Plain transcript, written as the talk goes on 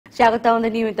স্বাগত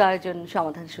আমাদের নিয়মিত আয়োজন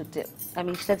সমাধান সূত্রে। আমি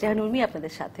ইশরাত জাহান উর্মি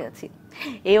আপনাদের সাথে আছি।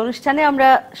 এই অনুষ্ঠানে আমরা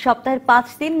সপ্তাহের 5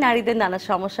 দিন নারীদের নানা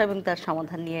সমস্যা এবং তার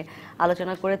সমাধান নিয়ে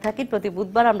আলোচনা করে থাকি। প্রতি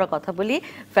বুধবার আমরা কথা বলি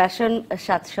ফ্যাশন,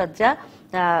 সাজসজ্জা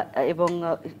এবং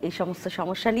এই সমস্ত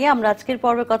সমস্যা নিয়ে। আমরা আজকের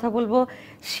পর্বে কথা বলবো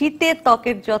শীতে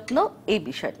ত্বকের যত্ন এই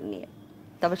বিষয়টা নিয়ে।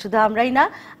 তবে শুধু আমরাই না,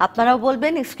 আপনারাও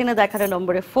বলবেন, স্ক্রিনে দেখানো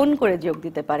নম্বরে ফোন করে যোগ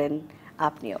দিতে পারেন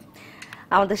আপনিও।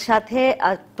 আমাদের সাথে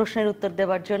প্রশ্নের উত্তর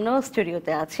দেওয়ার জন্য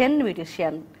স্টুডিওতে আছেন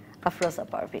বিউটিশিয়ান আফরোজা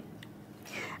পারভিন।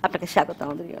 আপনাকে স্বাগত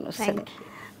আমাদের এই অনুষ্ঠানে।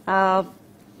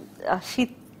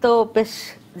 শীত তো বেশ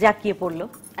জাঁকিয়ে পড়লো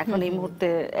এখন এই মুহূর্তে।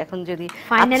 এখন যদি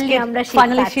ফাইনালি আমরা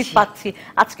শীত পাচ্ছি,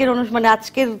 আজকের মানে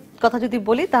আজকের কথা যদি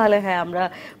বলি তাহলে হ্যাঁ, আমরা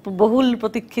বহুল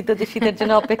প্রতীক্ষিত যে শীতের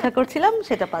জন্য অপেক্ষা করছিলাম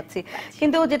সেটা পাচ্ছি।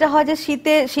 কিন্তু যেটা হয় যে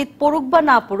শীত পড়ুক বা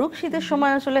না পড়ুক, শীতের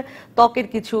সময় আসলে ত্বকের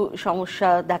কিছু সমস্যা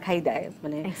দেখাই দেয়।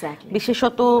 মানে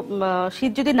বিশেষত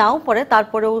শীত যদি নাও পড়ে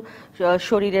তারপরেও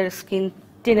শরীরের স্কিন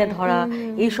টেনে ধরা,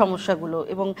 এই সমস্যাগুলো।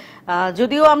 এবং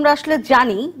যদিও আমরা আসলে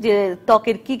জানি যে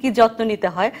ত্বকের কি কি যত্ন নিতে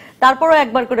হয়, তারপরও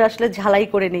একবার করে আসলে ঝালাই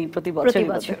করে নেই প্রতি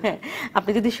বছর। হ্যাঁ,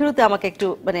 আপনি যদি শুরুতে আমাকে একটু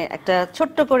মানে একটা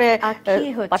ছোট্ট করে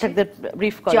পাঠকদের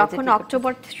ব্রিফ করেন। যখন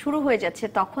অক্টোবর শুরু হয়ে যাচ্ছে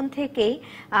তখন থেকেই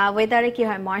ওয়েদারে কি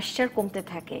হয়, ময়েশ্চার কমতে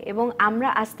থাকে এবং আমরা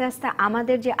আস্তে আস্তে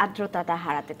আমাদের যে আর্দ্রতাটা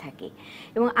হারাতে থাকি।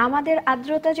 এবং আমাদের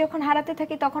আর্দ্রতা যখন হারাতে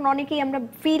থাকি তখন অনেকেই আমরা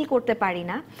ফিল করতে পারি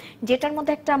না, যেটার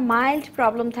মধ্যে একটা মাইল্ড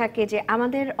প্রবলেম থাকে যে আমাদের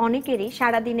অনেকেরই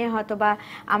সারাদিনে হয়তো বা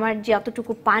আমার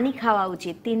যতটুকু পানি খাওয়া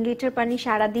উচিত, 3 লিটার পানি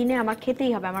সারাদিনে আমার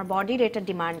খেতেই হবে, আমার বডির এটা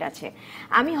ডিমান্ড আছে।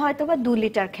 আমি হয়তো বা 2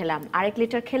 লিটার খেলাম, 1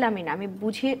 লিটার খেলামই না, আমি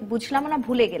বুঝলাম না,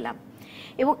 ভুলে গেলাম।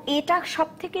 এবং এটা সব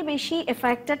থেকে বেশি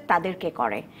এফেক্টেড তাদেরকে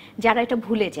করে যারা এটা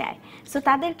ভুলে যায়। সো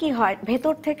তাদের কি হয়,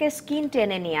 ভেতর থেকে স্কিন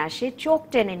টেনে নিয়ে আসে, চোখ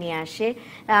টেনে নিয়ে আসে,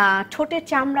 ঠোঁটের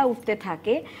চামড়া উঠতে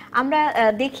থাকে। আমরা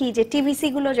দেখি যে টিভিসি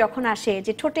গুলো যখন আসে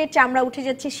যে ঠোঁটের চামড়া উঠে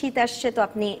যাচ্ছে, শীত আসছে তো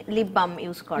আপনি লিপ বাম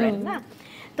ইউজ করেন না।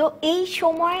 তো এই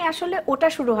সময় আসলে ওটা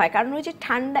শুরু হয়, কারণ ওই যে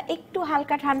ঠান্ডা, একটু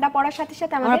হালকা ঠান্ডা পড়ার সাথে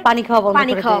সাথে আমাদের পানি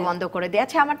খাওয়া বন্ধ করে দেয়।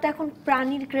 আচ্ছা, আমার তো এখন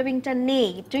পানির ক্রেভিংটা নেই,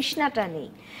 তৃষ্ণাটা নেই।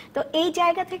 তো এই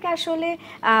জায়গা থেকে আসলে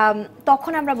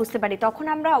তখন আমরা বুঝতে পারি, তখন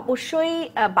আমরা অবশ্যই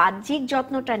বাহ্যিক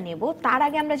যত্নটা নেব। তার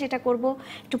আগে আমরা যেটা করব,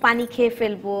 একটু পানি খেয়ে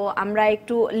ফেলবো, আমরা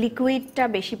একটু লিকুইডটা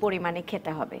বেশি পরিমাণে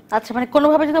খেতে হবে। আচ্ছা, মানে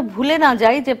কোনোভাবে যদি ভুলে না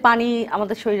যাই যে পানি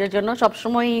আমাদের শরীরের জন্য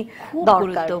সবসময় খুব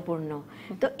গুরুত্বপূর্ণ।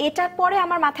 তো এটার পরে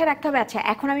আমার মাথায় রাখতে হবে, আচ্ছা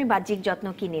এখন আমি বাহ্যিক যত্ন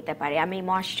কি নিতে পারি, আমি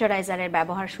ময়েশ্চারাইজারের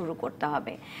ব্যবহার শুরু করতে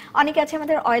হবে। অনেকে আছে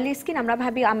আমাদের অয়েলি স্কিন, আমরা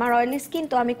ভাবি আমার অয়েলি স্কিন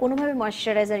তো আমি কোনোভাবে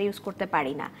ময়েশ্চারাইজার ইউজ করতে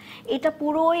পারি না। এটা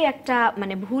পুরোই একটা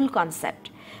মানে ভুল কনসেপ্ট।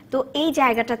 তো এই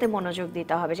জায়গাটাতে মনোযোগ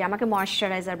দিতে হবে যে আমাকে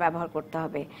ময়েশ্চারাইজার ব্যবহার করতে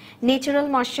হবে। ন্যাচারাল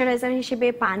ময়েশ্চারাইজার হিসেবে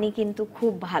পানি কিন্তু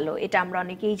খুব ভালো, এটা আমরা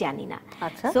অনেকেই জানি না।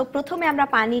 তো প্রথমে আমরা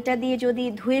পানিটা দিয়ে যদি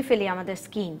ধুয়ে ফেলি আমাদের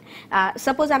স্কিন,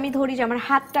 সাপোজ আমি ধরি যে আমার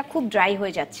হাতটা খুব ড্রাই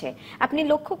হয়ে যাচ্ছে, আপনি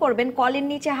লক্ষ্য করবেন কলের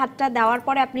নিচে হাতটা দেওয়ার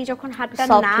পরে আপনি যখন হাতটা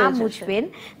না মুছবেন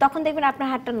তখন দেখবেন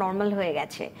আপনার হাতটা নরমাল হয়ে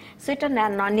গেছে। সো এটা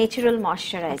ন্যাচারাল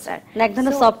ময়েশ্চারাইজার, এক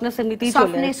ধরনের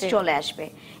সফটনেস চলে আসবে।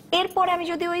 এরপরে আমি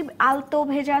যদি ওই আলতো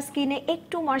ভেজা স্কিনে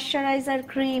একটু ময়েশ্চারাইজার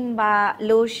ক্রিম বা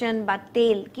লোশন বা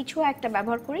তেল কিছু একটা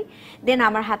ব্যবহার করি, দেন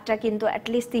আমার হাতটা কিন্তু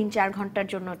অ্যাটলিস্ট 3-4 ঘন্টার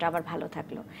জন্য ওটা আবার ভালো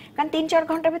থাকলো। কারণ 3-4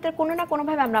 ঘন্টার ভিতরে কোনো না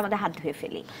কোনোভাবে আমরা আমাদের হাত ধুয়ে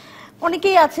ফেলি।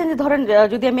 অনেকেই আছেন যে ধরেন,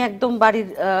 যদি আমি একদম বাড়ির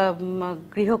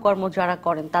গৃহকর্ম যারা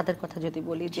করেন তাদের কথা যদি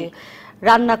বলি, যে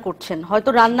রান্না করছেন, হয়তো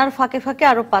রান্নার ফাঁকে ফাঁকে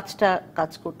আরো 5টা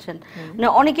কাজ করছেন। মানে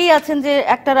অনেকেই আছেন যে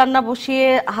একটা রান্না বসিয়ে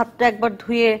হাতটা একবার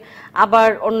ধুয়ে আবার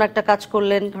অন্য একটা কাজ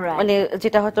করলেন, মানে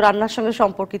যেটা হয়তো রান্নার সঙ্গে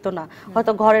সম্পর্কিত না,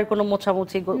 হয়তো ঘরের কোনো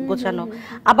মোছামুছি গোছানো,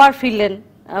 আবার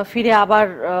ফিরে আবার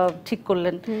ঠিক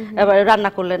করলেন, এবার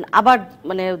রান্না করলেন, আবার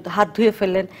মানে হাত ধুয়ে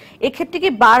ফেললেন। এক্ষেত্রে কি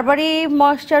বারবারই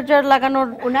ময়েশ্চারাইজার লাগানোর?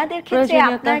 ওনাদের ক্ষেত্রে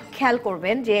আপনারা খেয়াল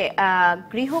করবেন যে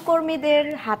গৃহকর্মীদের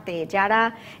হাতে যারা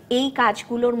এই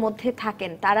কাজগুলোর মধ্যে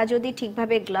থাকেন, তারা যদি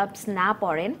ঠিকভাবে গ্লাভস না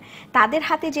পরেন, তাদের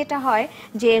হাতে যেটা হয়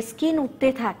যে স্কিন উঠতে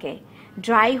থাকে,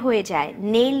 ড্রাই হয়ে যায়,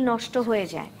 নেইল নষ্ট হয়ে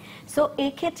যায়। সো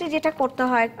এই ক্ষেত্রে যেটা করতে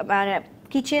হয়,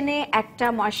 কিচেনে একটা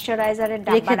ময়েশ্চারাইজারের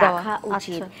ডাব্বা রাখা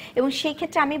উচিত। এবং সেই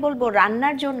ক্ষেত্রে আমি বলবো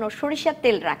রান্নার জন্য সরিষার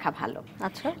তেল রাখা ভালো।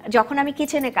 আচ্ছা, যখন আমি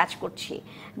কিচেনে কাজ করছি,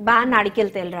 বা নারকেল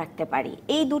তেল রাখতে পারি,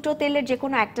 এই দুটো তেলের যে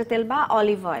কোনো একটা তেল, বা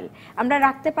অলিভ অয়েল আমরা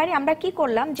রাখতে পারি। আমরা কি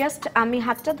করলাম, জাস্ট আমি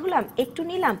হাতটা ধুলাম, একটু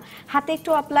নিলাম, হাতে একটু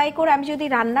অ্যাপ্লাই করে আমি যদি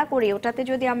রান্না করি, ওটাতে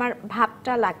যদি আমার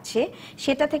ভাবটা লাগছে,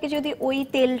 সেটা থেকে যদি ওই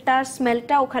তেলটা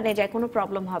স্মেলটা ওখানে যায়, কোনো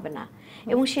প্রবলেম হবে না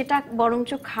এবং সেটা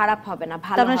বরঞ্চ খারাপ হবে না,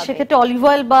 ভালো হবে। সেক্ষেত্রে অলিভ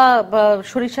অয়েল বা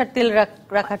সরিষার তেল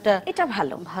রাখাটা এটা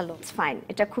ভালো, ইটস ফাইন,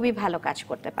 এটা খুবই ভালো কাজ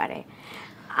করতে পারে।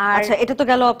 আচ্ছা, এটা তো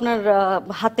গেল আপনার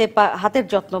হাতের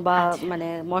যত্ন বা মানে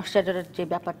ময়শ্চারাইজারের যে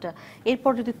ব্যাপারটা।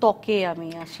 এরপর যদি ত্বকে আমি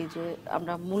আসি, যে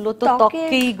আমরা মূলত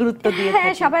ত্বকেই গুরুত্ব দিয়ে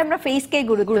থাকি। সবাই আমরা ফেসকেই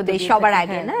গুরুত্ব দিই সবার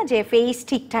আগে, না যে ফেস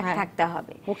ঠিকঠাক থাকতে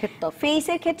হবে। মুখের ত্বক,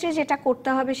 ফেসের ক্ষেত্রে যেটা করতে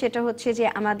হবে সেটা হচ্ছে যে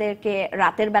আমাদেরকে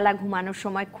রাতের বেলা ঘুমানোর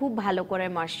সময় খুব ভালো করে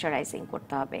ময়শ্চারাইজিং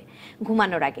করতে হবে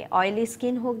ঘুমানোর আগে। অয়েলি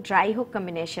স্কিন হোক, ড্রাই হোক,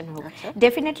 কম্বিনেশন হোক,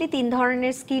 ডেফিনেটলি 3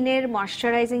 ধরনের স্কিনের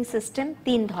ময়শ্চারাইজিং সিস্টেম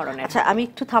 3 ধরনের। আচ্ছা, আমি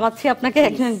একটু থামাচ্ছি আপনাকে।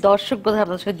 একজন দর্শক বোধহয়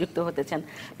আপনার সাথে যুক্ত হতে চান।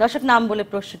 দর্শক, নাম বলে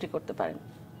প্রশ্নটি করতে পারেন।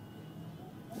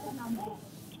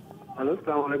 হ্যালো,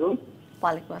 আসসালামু আলাইকুম।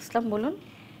 ওয়ালাইকুম আসসালাম, বলুন।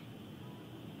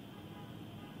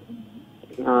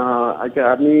 আচ্ছা,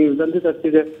 আমি জানতে চাচ্ছি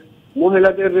যে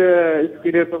মহিলাদের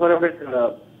স্কিনের ব্যাপারে অনেক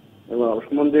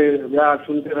সম্বন্ধে যা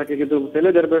শুনতে থাকি, কিন্তু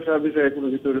ছেলেদের বিষয়ে কোনো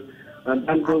কিছু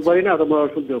জানতেও পারি না,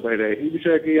 তোমরা শুনতেও পারি না। এই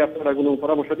বিষয়ে কি আপনারা কোনো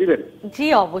পরামর্শ দিবেন? জি,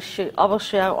 অবশ্যই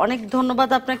অবশ্যই। অনেক ধন্যবাদ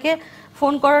আপনাকে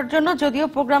ফোন করার জন্য। যদিও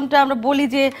প্রোগ্রামটা আমরা বলি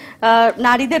যে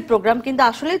নারীদের প্রোগ্রাম, কিন্তু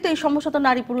আসলেই তো এই সমস্যা তো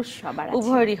নারী পুরুষ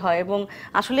উভয়েরই হয়। এবং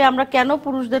আসলে আমরা কেন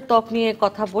পুরুষদের ত্বক নিয়ে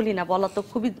কথা বলি না, বলা তো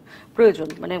খুবই প্রয়োজন।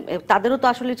 মানে তাদেরও তো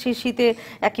আসলে শীতে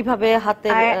একইভাবে হাতে।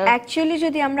 অ্যাকচুয়ালি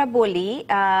যদি আমরা বলি,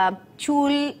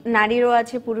 চুল নারীরও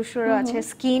আছে পুরুষেরও আছে,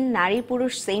 স্কিন নারী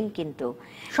পুরুষ সেম, কিন্তু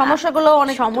সমস্যাগুলো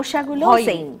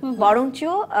সেম। বরঞ্চ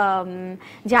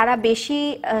যারা বেশি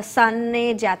সানে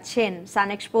যাচ্ছেন, সান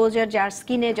এক্সপোজার যার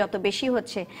স্কিনে যত বেশি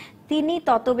হচ্ছে, তিনি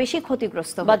তত বেশি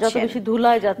ক্ষতিগ্রস্ত হচ্ছেন,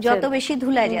 যত বেশি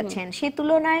ধুলায় যাচ্ছেন। সে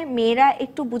তুলনায় মেয়েরা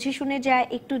একটু বুঝে শুনে যায়,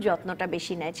 একটু যত্নটা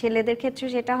বেশি নেয়। ছেলেদের ক্ষেত্রে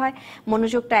যেটা হয়,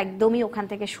 মনোযোগটা একদমই ওখান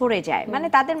থেকে সরে যায়। মানে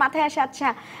তাদের মাথায় আসে, আচ্ছা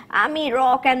আমি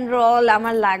রক অ্যান্ড রোল,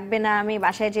 আমার লাগবে না, আমি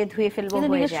বাসায় যে ধুয়ে ফেলবো,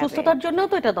 হয়ে যাবে। সুস্থতার জন্য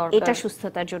তো এটা দরকার। এটা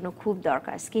সুস্থতার জন্য খুব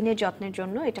দরকার, স্কিনের যত্নের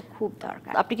জন্য এটা খুব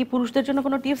দরকার। আপনি কি পুরুষদের জন্য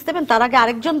কোনো টিপস দেবেন? তার আগে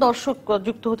আরেকজন দর্শক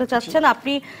যুক্ত হতে চাচ্ছেন।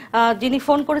 আপনি যিনি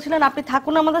ফোন করেছিলেন, আপনি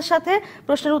থাকুন আমাদের সাথে,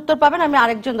 প্রশ্নের উত্তর পাবেন। আমি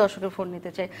আরেকজন দর্শকের ফোন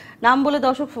নিতে চাই। নাম বলে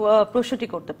দর্শক প্রশ্নটি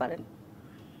করতে পারেন।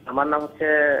 আমার নাম হচ্ছে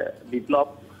বিপ্লব।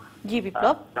 জি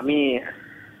বিপ্লব।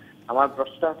 আমার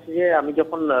প্রশ্নটা হচ্ছে যে আমি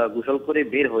যখন গোসল করে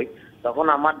বের হই, তখন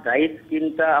আমার ড্রাই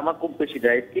স্কিনটা, আমার খুব বেশি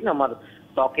ড্রাই স্কিন, আমার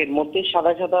ত্বকের মধ্যে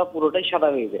সাদা সাদা, পুরোটাই সাদা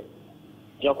হয়ে যায়।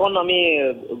 যখন আমি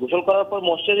গোসল করার পর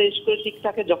ময়শ্চারাইজ করে ঠিক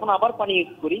থাকে, যখন আবার পানি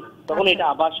ইউজ করি, তখন এটা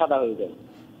আবার সাদা হয়ে যায়।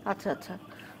 আচ্ছা আচ্ছা,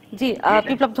 জি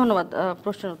বিপ্লব, ধন্যবাদ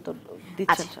প্রশ্নের উত্তর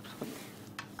দিচ্ছেন।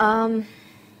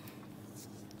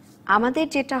 আমাদের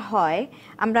যেটা হয়,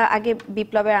 আমরা আগে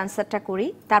বিপ্লবের আনসারটা করি,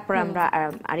 তারপর আমরা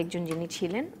আরেকজন যিনি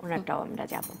ছিলেন ওনারটাও আমরা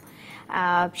যাব।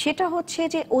 সেটা হচ্ছে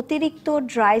যে অতিরিক্ত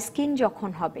ড্রাই স্কিন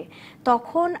যখন হবে,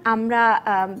 তখন আমরা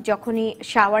যখনই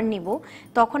শাওয়ার নিব,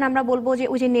 তখন আমরা বলবো যে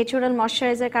ওই যে ন্যাচারাল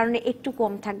ময়শ্চারাইজার কারণে একটু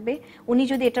কম থাকবে। উনি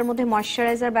যদি এটার মধ্যে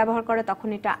ময়শ্চারাইজার ব্যবহার করে, তখন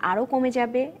এটা আরও কমে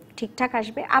যাবে, ঠিকঠাক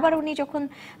আসবে। আবার উনি যখন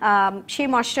সেই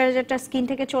ময়শ্চারাইজারটা স্কিন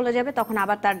থেকে চলে যাবে, তখন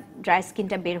আবার তার ড্রাই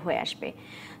স্কিনটা বের হয়ে আসবে।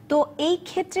 তো এই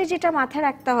ক্ষেত্রে যেটা মাথায়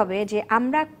রাখতে হবে যে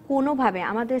আমরা কোনোভাবে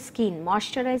আমাদের স্কিন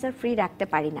ময়শ্চারাইজার ফ্রি রাখতে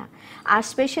পারি না। আর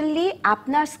স্পেশালি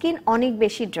আপনার স্কিন অনেক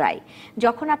বেশি ড্রাই,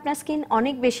 যখন আপনার স্কিন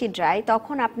অনেক বেশি ড্রাই,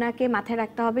 তখন আপনাকে মাথায়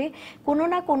রাখতে হবে কোনো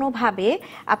না কোনোভাবে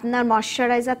আপনার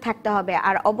ময়শ্চারাইজার থাকতে হবে।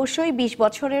 আর অবশ্যই 20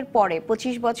 বছরের পরে,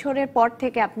 25 বছরের পর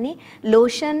থেকে আপনি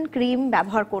লোশন ক্রিম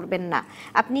ব্যবহার করবেন না,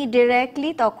 আপনি ডিরেক্টলি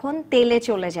তখন তেলে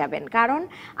চলে যাবেন। কারণ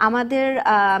আমাদের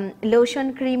লোশন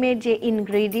ক্রিমের যে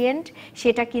ইনগ্রেডিয়েন্ট,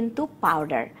 সেটা কিন্তু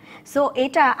পাউডার। সো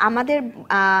এটা আমাদের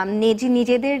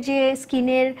নিজেদের যে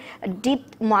স্কিনের ডিপ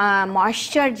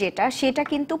ময়েশ্চার যেটা, সেটা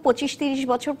কিন্তু 25-30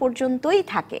 বছর পর্যন্তই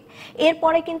থাকে,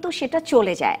 এরপরে কিন্তু সেটা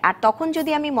চলে যায়। আর তখন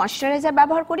যদি আমি ময়েশ্চারাইজার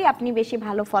ব্যবহার করি, আপনি বেশি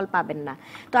ভালো ফল পাবেন না।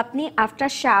 তো আপনি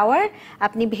আফটার শাওয়ার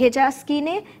আপনি ভেজা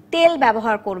স্কিনে তেল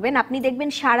ব্যবহার করবেন, আপনি দেখবেন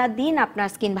সারা দিন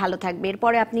আপনার স্কিন ভালো থাকবে।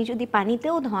 এরপরে আপনি যদি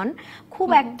পানিতেও ধন, খুব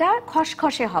একটা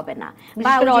খসখসে হবে না,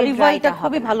 বা অলিভ অয়েলটা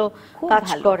খুবই ভালো কাজ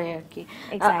করে আর কি।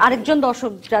 আরেকজন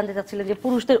দর্শক জানতে চাচ্ছিলেন যে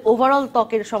পুরুষদের ওভারঅল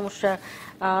ত্বকের সমস্যা,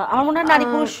 আমার মনে হয় নারী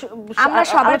পুরুষ আমরা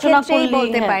সবার ক্ষেত্রেই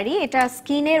বলতে পারি, এটা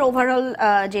স্কিনের ওভারঅল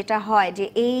যেটা হয় যে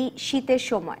এই শীতের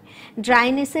সময়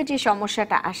ড্রাইনেসের যে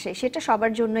সমস্যাটা আসে, সেটা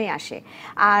সবার জন্যই আসে।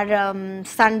 আর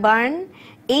সানবার্ন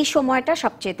এই সময়টা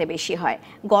সবচেয়ে বেশি হয়।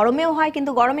 গরমেও হয়,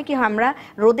 কিন্তু গরমে কি হয়, আমরা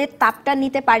রোদের তাপটা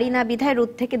নিতে পারি না, বিধায়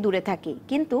রোদ থেকে দূরে থাকি।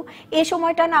 কিন্তু এই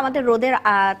সময়টা না আমাদের রোদের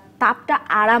তাপটা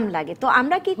আরাম লাগে, তো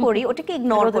আমরা কি করি, ওটাকে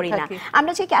ইগনোর করি না।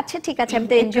 আমরা যে আচ্ছা ঠিক আছে, আমি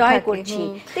তো এনজয় করছি,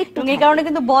 এই কারণে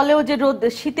কিন্তু বলেও যে রোদ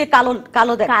শীতে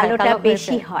কালোটা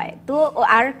বেশি হয়। তো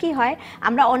আর কি হয়,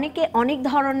 আমরা অনেক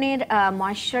ধরনের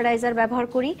ময়শ্চারাইজার ব্যবহার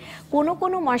করি।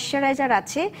 কোনো ময়শ্চারাইজার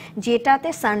আছে যেটাতে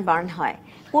সানবার্ন হয়,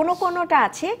 কোনোটা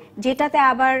আছে যেটাতে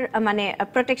আবার মানে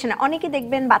প্রোটেকশন। অনেকে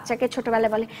দেখবেন বাচ্চাকে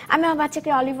ছোটবেলায় বলে, আমি আমার বাচ্চাকে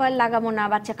অলিভ অয়েল লাগাবো না,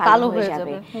 বাচ্চা কালো হয়ে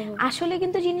যাবে। আসলে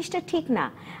কিন্তু জিনিসটা ঠিক না।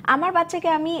 আমার বাচ্চাকে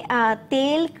আমি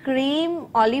তেল, ক্রিম,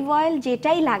 অলিভ অয়েল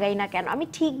যেটাই লাগাই না কেন আমি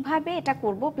ঠিকভাবে এটা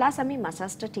করব, প্লাস আমি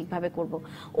মাসাজটা ঠিকভাবে করব।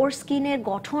 ওর স্কিনের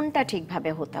গঠনটা ঠিকভাবে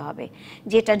হতে হবে,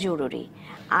 যেটা জরুরি।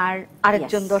 আর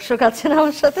আরেকজন দর্শক আছেন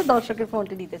আমার সাথে, দর্শকের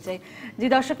ফোনটি নিতে চাই। জি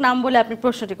দর্শক, নাম বলে আপনি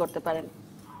প্রশ্নটি করতে পারেন।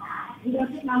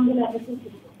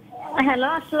 হ্যালো,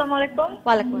 আসসালামু আলাইকুম।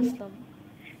 ওয়ালাইকুম আসসালাম।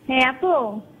 হ্যাঁ আপু,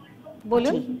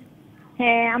 বলুন।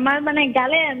 হ্যাঁ আমার মানে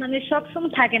গালে মানে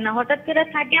সবসময় থাকে না, হঠাৎ করে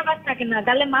থাকে আবার থাকে না,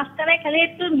 গালে মাঝখানে খালি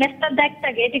একটু মেস্তার দাগ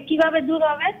থাকে, এটা কিভাবে দূর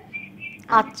হবে?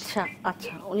 আচ্ছা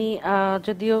আচ্ছা, উনি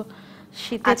যদিও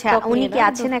শীতের আচ্ছা, ত্বক উনি নিয়ে কি না,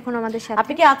 আছেন এখন আমাদের সাথে?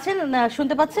 আপনি কি আছেন,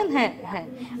 শুনতে পাচ্ছেন? হ্যাঁ হ্যাঁ।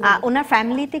 ওনার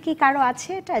ফ্যামিলিতে কি কারো আছে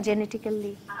এটা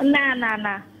জেনেটিক্যালি? না না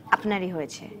না। আপনারই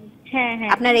হয়েছে? হ্যাঁ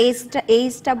হ্যাঁ। আপনার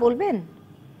এইজটা বলবেন?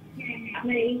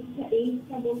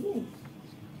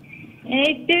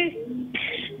 এইটা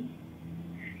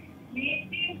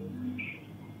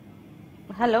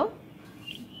হ্যালো,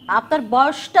 আপনার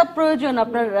বয়সটা প্রয়োজন,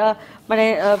 আপনার মানে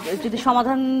যদি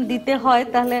সমাধান দিতে হয়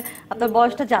তাহলে আপনার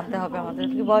বয়সটা জানতে হবে আমাদের।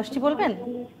 আপনি বয়সটি বলবেন?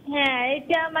 হ্যাঁ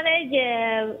এটা মানে যে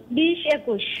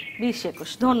 20-21।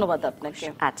 20-21, ধন্যবাদ আপনাকে।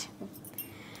 আচ্ছা,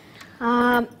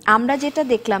 আমরা যেটা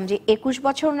দেখলাম যে 21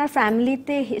 বছর ওনার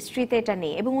ফ্যামিলিতে হিস্ট্রিতে এটা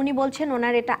নেই, এবং উনি বলছেন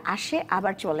ওনার এটা আসে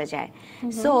আবার চলে যায়।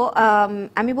 সো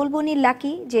আমি বলবো উনি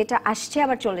লাকি যে এটা আসছে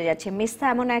আবার চলে যাচ্ছে। মেস্তা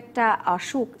এমন একটা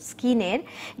অসুখ স্কিনের,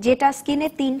 যেটা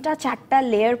স্কিনের 3-4টা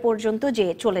লেয়ার পর্যন্ত যে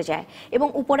চলে যায়, এবং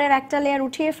উপরের একটা লেয়ার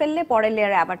উঠিয়ে ফেললে পরের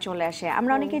লেয়ারে আবার চলে আসে।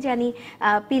 আমরা অনেকে জানি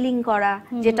পিলিং করা,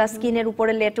 যেটা স্কিনের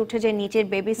উপরের লেয়ারটা উঠে যায়, নিচের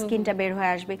বেবি স্কিনটা বের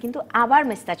হয়ে আসবে, কিন্তু আবার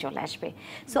মেস্তা চলে আসবে।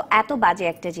 সো এত বাজে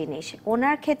একটা জিনিস।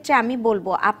 ওনার ক্ষেত্রে আমি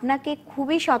বলবো আপনাকে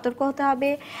খুবই সতর্ক হতে হবে,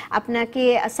 আপনাকে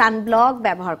সানব্লক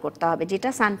ব্যবহার করতে হবে, যেটা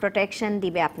সান প্রোটেকশন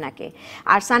দিবে আপনাকে।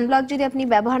 আর সানব্লক যদি আপনি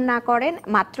ব্যবহার না করেন,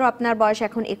 মাত্র আপনার বয়স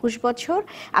এখন 21 বছর,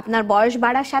 আপনার বয়স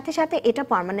বাড়ার সাথে সাথে এটা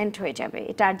পার্মানেন্ট হয়ে যাবে,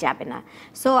 এটা আর যাবে না।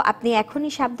 সো আপনি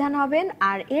এখনই সাবধান হবেন।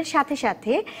 আর এর সাথে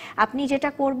সাথে আপনি যেটা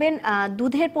করবেন,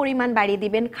 দুধের পরিমাণ বাড়িয়ে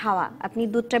দিবেন খাওয়া, আপনি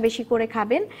দুধটা বেশি করে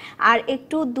খাবেন। আর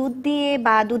একটু দুধ দিয়ে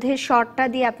বা দুধের শর্টটা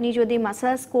দিয়ে আপনি যদি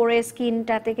মাসাজ করে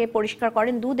স্কিনটা থেকে পরিষ্কার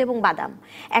করেন, দুধ এবং বাদাম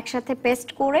একসাথে পেস্ট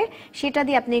করে সেটা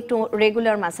দিয়ে আপনি একটু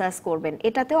রেগুলার মাসাজ করবেন,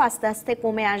 এটাতেও আস্তে আস্তে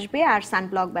কমে আসবে। আর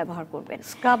সানব্লক ব্যবহার করবেন।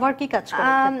 স্ক্রাবার কি কাজ করে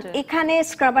এখানে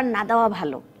স্ক্রাবার না দেওয়া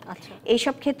ভালো। আচ্ছা,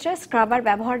 এইসব ক্ষেত্রে স্ক্রাবার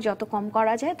ব্যবহার যত কম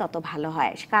করা যায় তত ভালো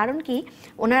হয়। কারণ কি,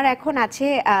 ওনার এখন আছে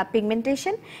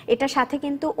পিগমেন্টেশন, এটার সাথে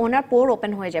কিন্তু ওনার পোর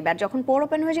ওপেন হয়ে যাবে, আর যখন পোর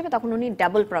ওপেন হয়ে যাবে তখন উনি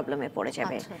ডাবল প্রবলেমে পড়ে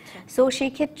যাবে। সো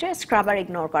সেই ক্ষেত্রে স্ক্রাবার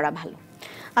ইগনোর করা ভালো।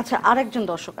 আচ্ছা, আরেকজন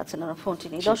দর্শক আছেন, ওনার ফোনটি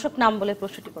নেই। দর্শক, নাম বলে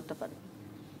প্রশ্নটি করতে পারেন।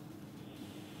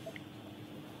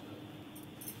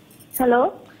 হ্যালো।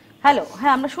 হ্যালো,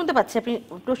 হ্যাঁ আমরা শুনতে পাচ্ছি, আপনি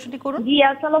প্রশ্নটি করুন। জি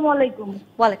আসসালামু আলাইকুম।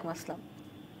 ওয়ালাইকুম আসসালাম।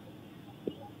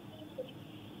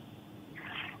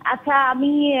 আচ্ছা,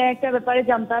 আমি একটা ব্যাপারে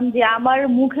জানতাম যে আমার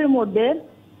মুখের মধ্যে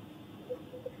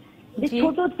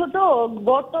ছোট ছোট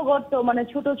গর্ত গর্ত, মানে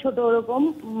ছোট ছোট ওরকম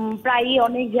প্রায়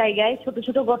অনেক জায়গায় ছোট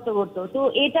ছোট গর্ত গর্ত, তো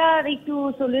এটার একটু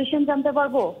সলিউশন জানতে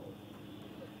পারবো?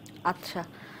 আচ্ছা,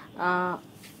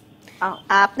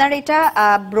 আপনার এটা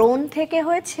ব্রণ থেকে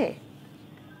হয়েছে?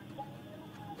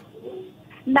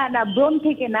 না না, ব্রণ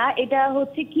থেকে না, এটা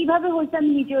হচ্ছে কিভাবে হয়েছে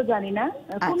আমি নিজেও জানি না।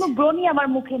 কোনো ব্রণই আমার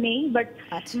মুখে নেই, বাট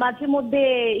মাঝে মধ্যে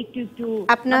একটু একটু।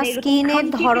 আপনার স্কিনের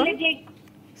ধরন?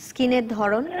 স্কিনের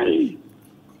ধরন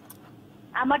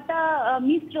আমারটা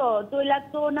মিশ্র,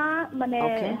 তৈলাক্ত না, মানে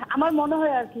আমার মনে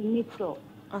হয় আর কি মিশ্র।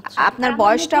 আপনার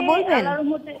বয়সটা বলবেন?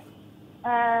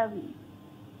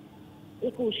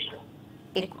 21।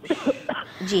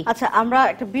 জি। আচ্ছা, আমরা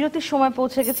একটা বিরতির সময়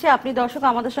পৌঁছে গেছি। আপনি দর্শক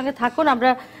আমাদের সঙ্গে থাকুন, আমরা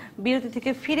বিরতি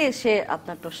থেকে ফিরে এসে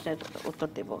আপনার প্রশ্নের উত্তর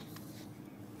দেব।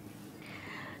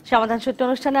 সমাধান সূত্র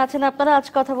অনুষ্ঠানে আছেন আপনারা। আজ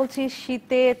কথা বলছি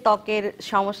শীতে ত্বকের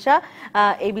সমস্যা,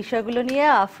 এই বিষয়গুলো নিয়ে।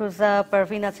 আফরোজা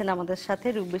পারভিন আছেন আমাদের সাথে,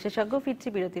 রূপ বিশেষজ্ঞ। ফিরছি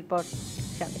বিরতির পর,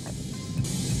 সাথে থাকুন।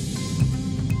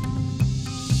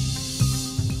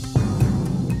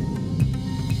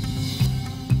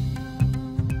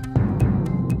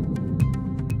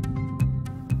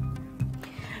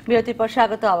 বিরতির পর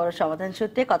স্বাগত আবারও সমাধান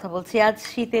সূত্রে। কথা বলছি আজ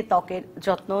শীতে ত্বকের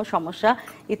যত্ন, সমস্যা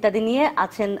ইত্যাদি নিয়ে।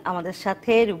 আছেন আমাদের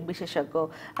সাথে রূপ বিশেষজ্ঞ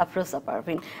আফরোজা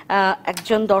পারভিন।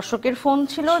 একজন দর্শকের ফোন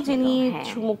ছিল যিনি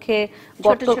মুখে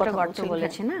গর্ত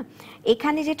বলেছেন না।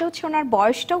 এখানে যেটা হচ্ছে, ওনার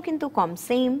বয়সটাও কিন্তু কম,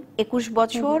 সেম 21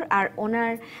 বছর। আর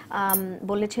ওনার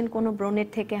বলেছেন কোনো ব্রণের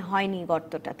থেকে হয়নি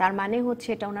গর্তটা, তার মানে হচ্ছে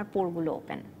এটা ওনার পোরগুলো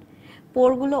ওপেন,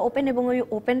 পোরগুলো ওপেন, এবং ওই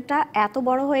ওপেনটা এত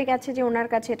বড় হয়ে গেছে যে ওনার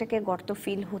কাছে এটাকে গর্ত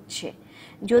ফিল হচ্ছে।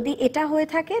 যদি এটা হয়ে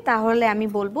থাকে তাহলে আমি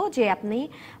বলবো যে আপনি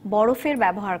বরফের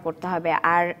ব্যবহার করতে হবে।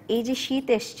 আর এই যে শীত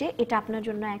এসছে, এটা আপনার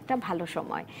জন্য একটা ভালো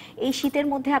সময়। এই শীতের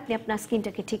মধ্যে আপনি আপনার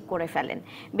স্কিনটাকে ঠিক করে ফেলেন,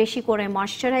 বেশি করে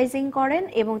ময়শ্চারাইজিং করেন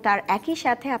এবং তার একই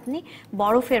সাথে আপনি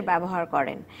বরফের ব্যবহার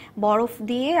করেন। বরফ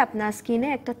দিয়ে আপনার স্কিনে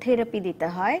একটা থেরাপি দিতে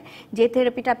হয়, যে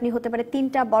থেরাপিটা আপনি হতে পারে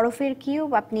 3টা বরফের কিউব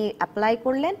আপনি অ্যাপ্লাই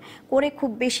করলেন, করে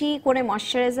খুব বেশি করে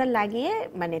ময়শ্চারাইজার লাগিয়ে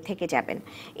মানে থেকে যাবেন।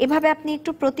 এভাবে আপনি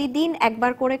একটু প্রতিদিন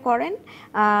একবার করে করেন,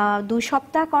 2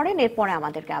 সপ্তাহ করেন, এরপরে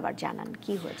আমাদেরকে আবার জানান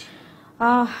কি হয়েছে।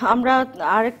 আমরা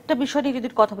আরেকটা বিষয় নিয়ে যদি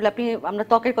কথা বলি, আমরা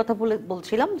ত্বকের কথা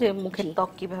বলছিলাম যে মুখের ত্বক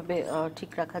কিভাবে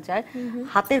ঠিক রাখা যায়,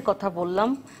 হাতের কথা বললাম,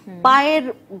 পায়ের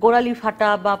গোড়ালি ফাটা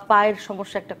বা পায়ের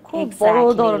সমস্যা একটা খুব বড়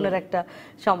ধরনের একটা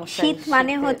সমস্যা। শীত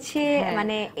মানে হচ্ছে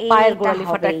মানে পায়ের গোড়ালি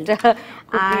ফাটা একটা,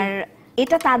 আর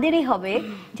এটা তাদেরই হবে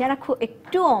যারা খুব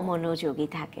একটু অমনোযোগী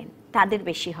থাকেন, তাদের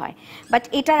বেশি হয়। বাট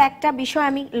এটার একটা বিষয়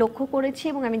আমি লক্ষ্য করেছি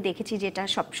এবং আমি দেখেছি যেটা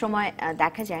সব সময়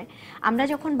দেখা যায়, আমরা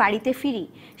যখন বাড়িতে ফিরি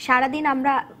সারাদিন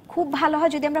আমরা খুব ভালো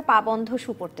হয় যদি আমরা পা বন্ধ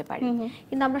শু পড়তে পারি,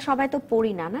 কিন্তু আমরা সবাই তো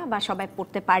পড়ি না, বা সবাই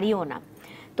পড়তে পারিও না।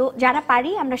 তো যারা পারি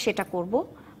আমরা সেটা করব,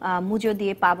 মুজো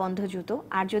দিয়ে পা বন্ধ জুতো।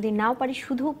 আর যদি নাও পারি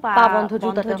শুধু পা বন্ধ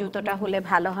জুতোটা হলে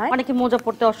ভালো হয়। অনেকে মোজা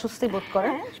পড়তে অস্বস্তি বোধ করে,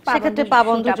 সেক্ষেত্রে পা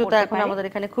বন্ধ জুতো এখন আমাদের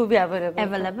এখানে খুবই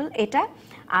অ্যাভেলেবল। এটা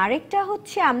আরেকটা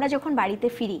হচ্ছে, আমরা যখন বাড়িতে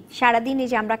ফিরি সারাদিন এই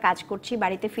যে আমরা কাজ করছি,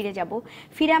 বাড়িতে ফিরে যাব,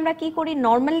 ফিরে আমরা কি করি,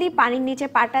 নর্মালি পানির নিচে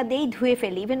পাটা দেই, ধুয়ে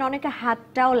ফেলি, ইভেন অনেকে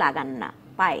হাতটাও লাগান না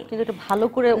পায়ে, কিন্তু এটা ভালো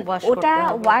করে ওটা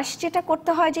ওয়াশ যেটা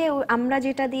করতে হয় যে আমরা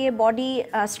যেটা দিয়ে বডি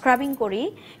স্ক্রাবিং করি,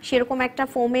 সেরকম একটা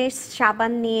ফোমের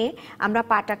সাবান নিয়ে আমরা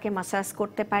পাটাকে মাসাজ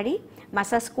করতে পারি।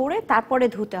 মাসাজ করে তারপরে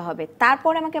ধুতে হবে,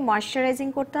 তারপরে আমাকে ময়শ্চারাইজিং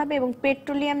করতে হবে এবং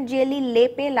পেট্রোলিয়াম জেলি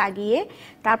লেপে লাগিয়ে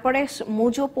তারপরে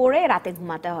মুজো পরে রাতে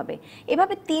ঘুমাতে হবে।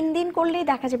 এভাবে 3 দিন করলেই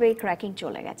দেখা যাবে এই ক্র্যাকিং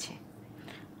চলে গেছে।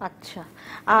 আচ্ছা,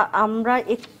 আমরা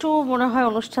একটু মনে হয়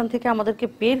অনুষ্ঠান থেকে আমাদেরকে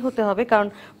বের হতে হবে, কারণ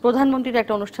প্রধানমন্ত্রীর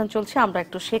একটা অনুষ্ঠান চলছে, আমরা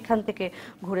একটু সেখান থেকে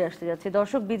ঘুরে আসতে যাচ্ছি।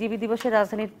 দর্শক, বিজিবি দিবসে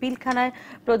রাজধানীর পিলখানায়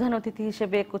প্রধান অতিথি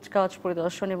হিসেবে কুচকাওয়াজ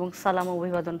পরিদর্শন এবং সালাম ও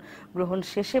অভিবাদন গ্রহণ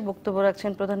শেষে বক্তব্য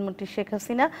রাখছেন প্রধানমন্ত্রী শেখ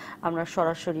হাসিনা। আমরা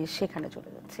সরাসরি সেখানে চলে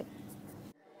যাচ্ছি।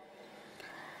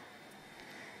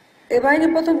 এ বাহিনী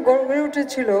প্রথম গড়ে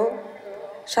উঠেছিল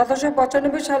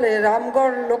 1795 সালে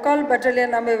রামগড় লোকাল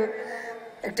ব্যাটালিয়ন নামে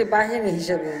একটি বাহিনী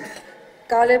হিসেবে।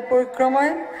 কালের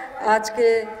পরিক্রমায় আজকে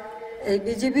এই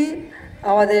বিজিবি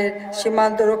আমাদের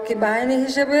সীমান্ত রক্ষী বাহিনী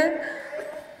হিসেবে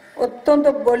অত্যন্ত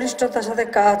বলিষ্ঠতার সাথে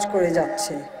কাজ করে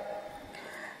যাচ্ছে।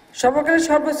 সর্বকালের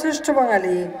সর্বশ্রেষ্ঠ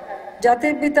বাঙালি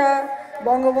জাতির পিতা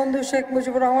বঙ্গবন্ধু শেখ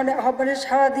মুজিবুর রহমানের আহ্বানে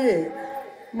সাড়া দিয়ে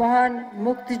মহান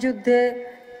মুক্তিযুদ্ধে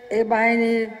এই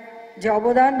বাহিনীর যে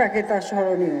অবদান রাখে তা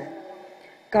স্মরণীয়।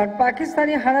 কারণ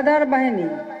পাকিস্তানি হানাদার বাহিনী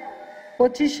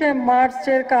 25শে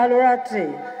মার্চের কালো রাত্রে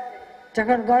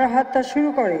যখন গণহত্যা শুরু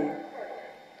করে,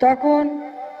 তখন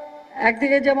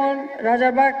একদিকে যেমন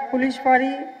রাজারবাগ পুলিশ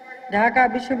ফাঁড়ি, ঢাকা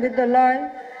বিশ্ববিদ্যালয়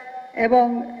এবং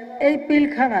এই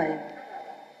পিলখানায়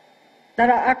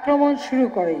তারা আক্রমণ শুরু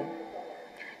করে।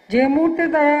 যে মুহূর্তে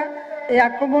তারা এই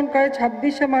আক্রমণ করে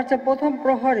 26শে মার্চের প্রথম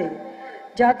প্রহরে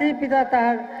জাতির পিতা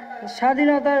তার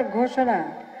স্বাধীনতার ঘোষণা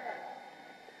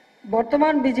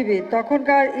বর্তমান বিজিবি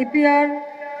তখনকার ইপিআর,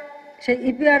 সেই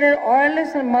ইপিআরের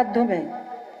ওয়্যারলেসের মাধ্যমে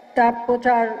তা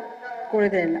প্রচার করে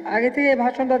দেন। আগে থেকে এই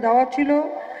ভাষণটা দেওয়া ছিল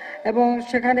এবং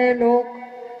সেখানে লোক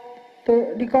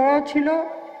তৈরি করাও ছিল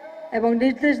এবং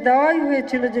নির্দেশ দেওয়াই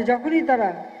হয়েছিল যে যখনই তারা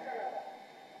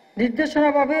নির্দেশনা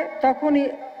পাবে তখনই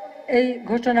এই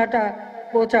ঘোষণাটা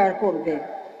প্রচার করবে।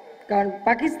 কারণ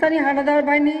পাকিস্তানি হানাদার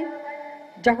বাহিনী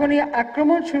যখনই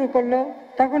আক্রমণ শুরু করলো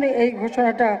তখনই এই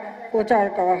ঘোষণাটা প্রচার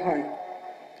করা হয়।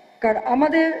 কারণ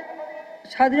আমাদের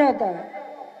স্বাধীনতা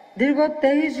দীর্ঘ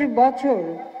 23 বছর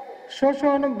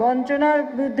শোষণ বঞ্চনার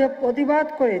বিরুদ্ধে প্রতিবাদ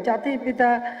করে জাতির পিতা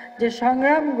যে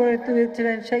সংগ্রাম গড়ে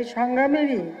তুলেছিলেন, সেই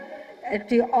সংগ্রামেরই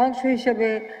একটি অংশ হিসেবে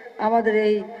আমাদের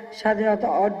এই স্বাধীনতা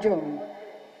অর্জন।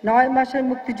 9 মাসের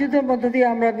মুক্তিযুদ্ধের মধ্য দিয়ে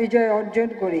আমরা বিজয় অর্জন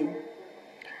করি।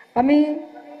 আমি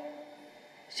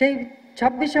সেই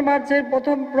 26শে মার্চের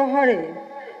প্রথম প্রহরে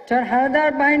যখন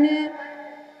হানাদার বাহিনী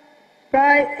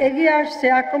প্রায় এগিয়ে আসছে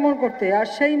আক্রমণ করতে, আর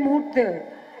সেই মুহূর্তে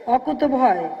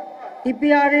অকুতভয়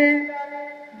ইপিআরের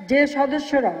যে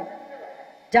সদস্যরা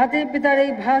জাতির পিতার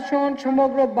এই ভাষণ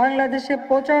সমগ্র বাংলাদেশে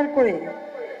প্রচার করে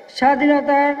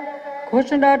স্বাধীনতার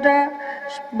ঘোষণাটা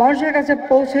মানুষের কাছে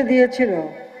পৌঁছে দিয়েছিল,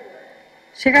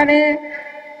 সেখানে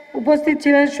উপস্থিত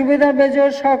ছিলেন সুবেদার মেজর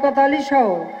শওকত আলী সহ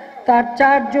তার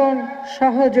 4 জন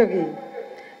সহযোগী,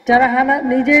 যারা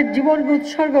নিজের জীবনকে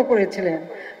উৎসর্গ করেছিলেন।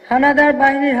 হানাদার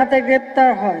বাহিনীর হাতে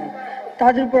গ্রেপ্তার হয়,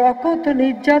 তাদের উপর অকথ্য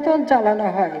নির্যাতন চালানো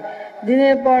হয়,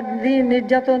 দিনের পর দিন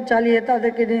নির্যাতন চালিয়ে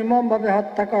তাদেরকে নির্মমভাবে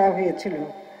হত্যা করা হয়েছিল।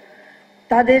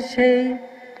 তাদের সেই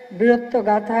বীরত্ব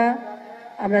গাথা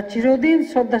আমরা চিরদিন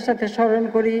শ্রদ্ধার সাথে স্মরণ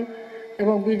করি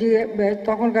এবং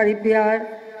তখনকার ইপিআর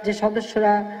যে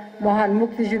সদস্যরা মহান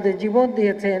মুক্তিযুদ্ধে জীবন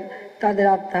দিয়েছেন তাদের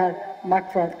আত্মার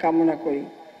মাগফিরাত কামনা করি।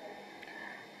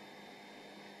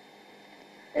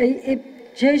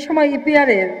 সেই সময়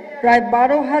ইপিআরের প্রায়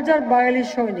 12,000 বাঙালি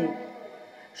সৈনিক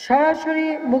সরাসরি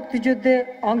মুক্তিযুদ্ধে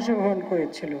অংশগ্রহণ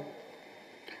করেছিল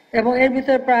এবং এর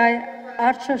ভিতরে প্রায়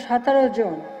 817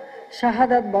 জন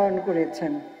শাহাদাত বরণ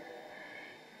করেছেন।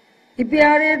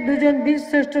 ইপিআরের দুজন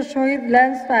বীরশ্রেষ্ঠ শহীদ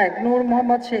ল্যান্স নায়ক নূর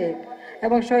মোহাম্মদ শেখ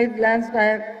এবং শহীদ ল্যান্স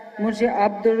নায়ক মুন্সি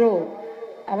আব্দুর রউফ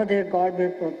আমাদের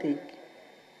গর্বের প্রতীক।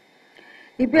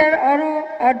 ইপিআর আরও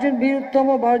 8 জন বীর উত্তম,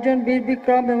 12 জন বীর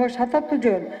বিক্রম এবং 77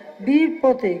 জন বীর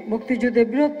প্রতীক মুক্তিযুদ্ধে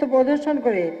বীরত্ব প্রদর্শন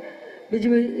করে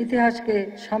বিজিবির ইতিহাসকে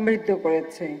সমৃদ্ধ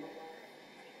করেছে।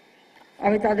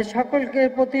 আমি তাদের সকলকে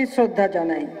প্রতি শ্রদ্ধা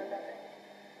জানাই।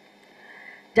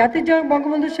 জাতির জনক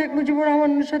বঙ্গবন্ধু শেখ মুজিবুর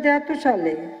রহমান 1973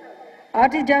 সালে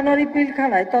 8ই জানুয়ারি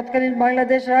পিলখানায় তৎকালীন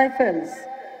বাংলাদেশ রাইফেলস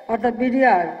অর্থাৎ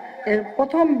বিডিআর এর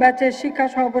প্রথম ব্যাচের শিক্ষা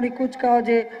সমাপনী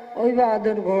কুচকাওয়াজে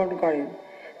অভিবাদন গ্রহণ করেন।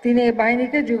 তিনি এই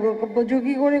বাহিনীকে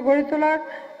যুগোপযোগী করে গড়ে তোলার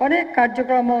অনেক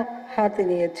কার্যক্রম হাতে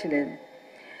নিয়েছিলেন।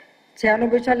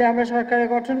 96 সালে আমরা সরকারের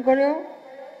গঠন করেও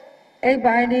এই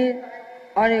বাহিনীর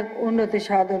অনেক উন্নতি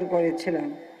সাধন করেছিলাম।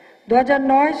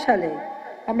 2009 সালে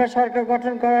আমরা সরকার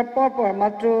গঠন করার পর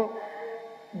মাত্র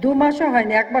 2 মাসও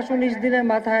হয়নি, 1 মাস 19 দিনের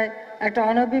মাথায় একটা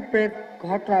অনভিপ্রেত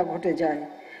ঘটনা ঘটে যায়।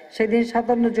 সেদিন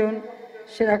 57 জন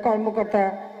সেনা কর্মকর্তা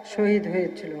শহীদ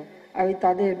হয়েছিল। আমি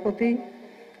তাদের প্রতি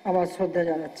আমার শ্রদ্ধা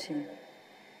জানাচ্ছি।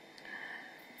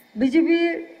 বিজিবি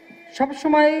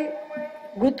সবসময়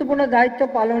গুরুত্বপূর্ণ দায়িত্ব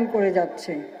পালন করে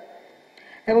যাচ্ছে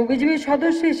এবং বিজিবির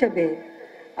সদস্য হিসেবে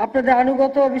আপনাদের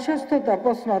আনুগত বিশ্বস্ততা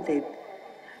প্রশ্নাতীত।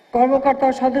 কর্মকর্তা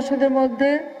ও সদস্যদের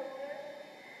মধ্যে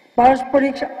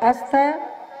পারস্পরিক আস্থা,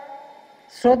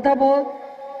 শ্রদ্ধাবোধ,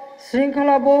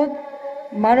 শৃঙ্খলাবোধ,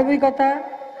 মানবিকতা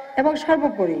এবং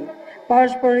সর্বোপরি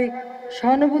পারস্পরিক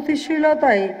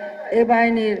সহানুভূতিশীলতাই এ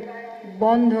বাহিনীর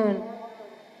বন্ধন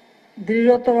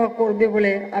দৃঢ়তর করবে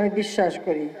বলে আমি বিশ্বাস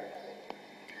করি।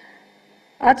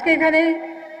 আজকে এখানে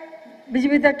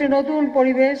বিজিবিতে একটি নতুন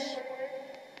পরিবেশ,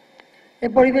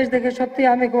 এই পরিবেশ দেখে সত্যি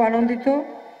আমি খুব আনন্দিত।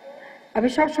 আমি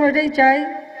সবসময় এটাই চাই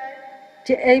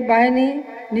যে এই বাহিনী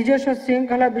নিজস্ব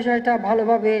শৃঙ্খলার বিষয়টা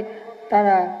ভালোভাবে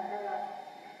তারা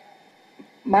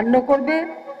মান্য করবে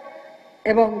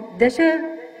এবং দেশের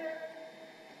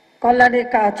কল্যাণে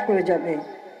কাজ করে যাবে।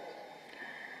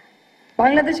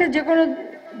 বাংলাদেশের যে কোনো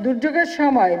দুর্যোগের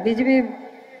সময় বিজিবি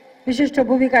বিশিষ্ট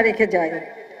ভূমিকা রেখে যায়,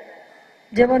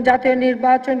 যেমন জাতীয়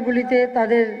নির্বাচনগুলিতে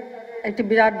তাদের একটি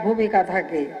বিরাট ভূমিকা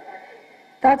থাকে।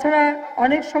 তাছাড়া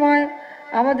অনেক সময়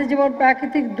আমাদের যেমন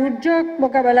প্রাকৃতিক দুর্যোগ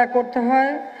মোকাবেলা করতে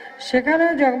হয়,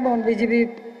 সেখানেও যেমন বিজিবি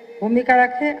ভূমিকা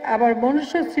রাখে, আবার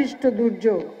মনুষ্য সৃষ্ট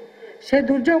দুর্যোগ, সেই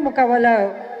দুর্যোগ মোকাবেলায়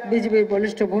বিজিবির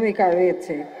বলিষ্ঠ ভূমিকা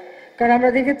রয়েছে। কারণ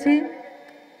আমরা দেখেছি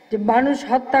যে মানুষ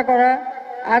হত্যা করা,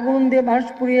 আগুন দিয়ে মানুষ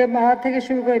পুড়িয়ে মারা থেকে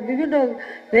শুরু করে বিভিন্ন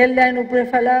রেল লাইন উপড়ে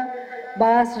ফেলা,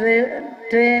 বাস, রেল,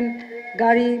 ট্রেন,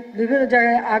 গাড়ি, বিভিন্ন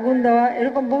জায়গায় আগুন দেওয়া,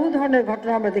 এরকম বহু ধরনের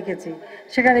ঘটনা আমরা দেখেছি।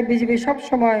 সেখানে বিজিবি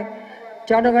সবসময়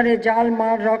জনগণের জাল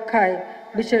মাল রক্ষায়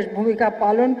বিশেষ ভূমিকা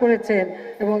পালন করেছেন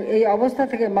এবং এই অবস্থা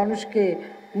থেকে মানুষকে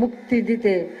মুক্তি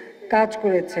দিতে কাজ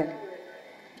করেছেন।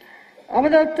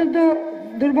 আমাদের অত্যন্ত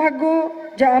দুর্ভাগ্য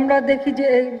যে আমরা দেখি যে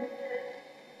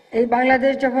এই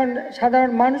বাংলাদেশ যখন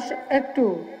সাধারণ মানুষ একটু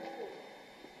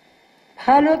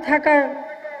ভালো থাকার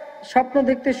স্বপ্ন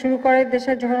দেখতে শুরু করে,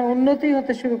 দেশের যখন উন্নতি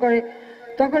হতে শুরু করে,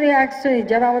 তখন এই এক শ্রেণী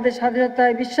যারা আমাদের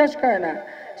স্বাধীনতায় বিশ্বাস করে না,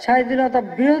 স্বাধীনতা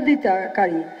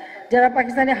বিরোধিতাকারী, যারা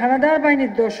পাকিস্তানি হানাদার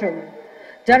বাহিনীর দোষর,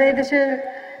 যারা এদেশের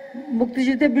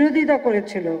মুক্তিযুদ্ধে বিরোধিতা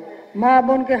করেছিল, মা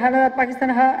বোনকে পাকিস্তান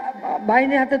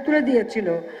বাহিনীর হাতে তুলে দিয়েছিল,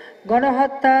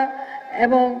 গণহত্যা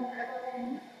এবং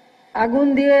আগুন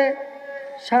দিয়ে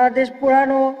সারা দেশ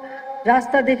পোড়ানো,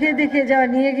 রাস্তা দেখিয়ে দেখিয়ে যারা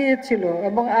নিয়ে গিয়েছিল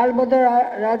এবং আলবদর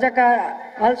রাজাকার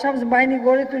আল শামস বাহিনী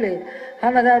গড়ে তুলে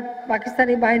হানাদার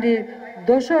পাকিস্তানি বাহিনীর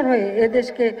দোসর হয়ে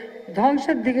এদেশকে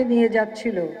ধ্বংসের দিকে নিয়ে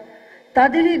যাচ্ছিল,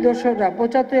 তাদেরই দোসররা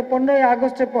 15ই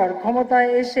আগস্টের পর ক্ষমতায়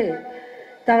এসে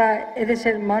তারা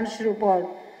এদেশের মানুষের উপর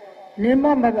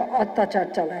নির্মমভাবে অত্যাচার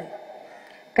চালায়।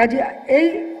 কাজে এই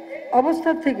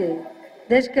অবস্থা থেকে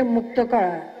দেশকে মুক্ত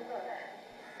করা,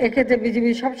 এক্ষেত্রে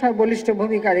বিজিবি সবসময় বলিষ্ঠ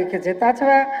ভূমিকা রেখেছে।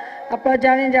 তাছাড়া আপনারা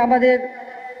জানেন যে আমাদের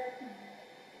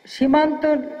সীমান্ত,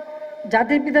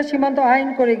 জাতির পিতা সীমান্ত আইন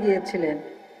করে গিয়েছিলেন,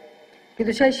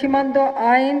 কিন্তু সেই সীমান্ত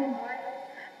আইন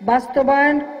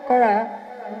বাস্তবায়ন করা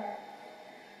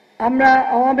আমরা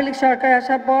আওয়ামী লীগ সরকার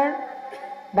আসার পর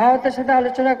ভারতের সাথে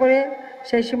আলোচনা করে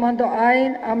সেই সীমান্ত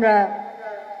আইন আমরা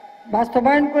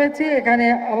বাস্তবায়ন করেছি। এখানে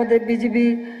আমাদের বিজিবি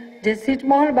যে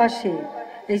ছিটমহলবাসী,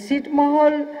 এই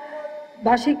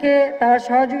ছিটমহলবাসীকে তারা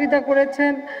সহযোগিতা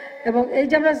করেছেন এবং এই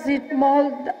যে আমরা ছিটমহল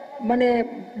মানে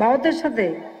ভারতের সাথে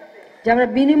যে আমরা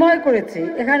বিনিময় করেছি,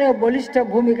 এখানেও বলিষ্ঠ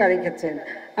ভূমিকা রেখেছেন।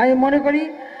 আমি মনে করি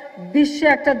বিশ্বে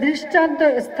একটা দৃষ্টান্ত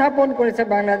স্থাপন করেছে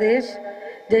বাংলাদেশ,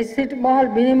 যে ছিটমহল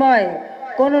বিনিময়ে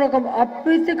কোনো রকম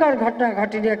অপ্রীতিকর ঘটনা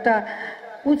ঘটেনি, একটা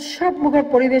উৎসবমুখর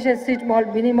পরিবেশে ছিটমহল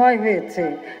বিনিময় হয়েছে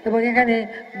এবং এখানে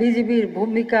বিজিবির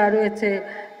ভূমিকা রয়েছে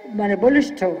মানে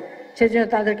বলিষ্ঠ, সেজন্য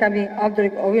তাদেরকে আমি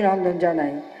আন্তরিক অভিনন্দন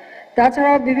জানাই।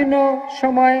 তাছাড়াও বিভিন্ন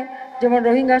সময় যেমন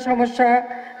রোহিঙ্গা সমস্যা,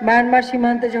 মায়ানমার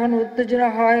সীমান্তে যখন উত্তেজনা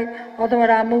হয় অথবা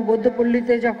রামু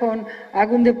বৌদ্ধপল্লীতে যখন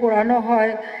আগুন দিয়ে পোড়ানো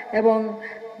হয় এবং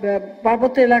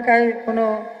পার্বত্য এলাকায় কোনো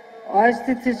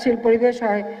অস্থিতিশীল পরিবেশ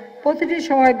হয়, প্রতিটি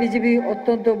সময় বিজিবি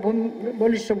অত্যন্ত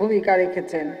বলিষ্ঠ ভূমিকা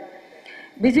রেখেছেন।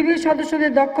 বিজিবির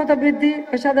সদস্যদের দক্ষতা বৃদ্ধি,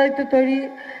 পেশাদারিত্ব তৈরি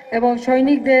এবং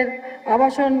সৈনিকদের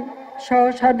আবাসন সহ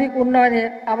সার্বিক উন্নয়নে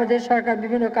আমাদের সরকার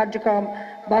বিভিন্ন কার্যক্রম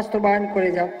বাস্তবায়ন করে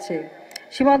যাচ্ছে।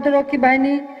 সীমান্তরক্ষী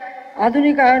বাহিনী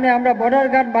আধুনিকায়নে আমরা বর্ডার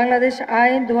গার্ড বাংলাদেশ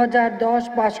আইন 2010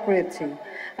 পাস করেছি।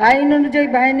 আইন অনুযায়ী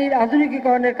বাহিনীর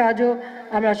আধুনিকীকরণের কাজও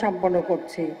আমরা সম্পন্ন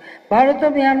করছি। ভারত ও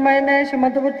মিয়ানমারের ন্যায়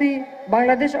সীমান্তবর্তী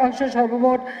বাংলাদেশ অংশ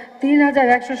সর্বমোট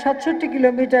 3167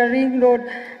 কিলোমিটার রিং রোড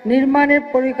নির্মাণের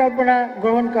পরিকল্পনা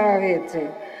গ্রহণ করা হয়েছে।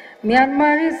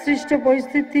 মিয়ানমারের সৃষ্ট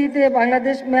পরিস্থিতিতে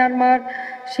বাংলাদেশ মিয়ানমার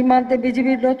সীমান্তে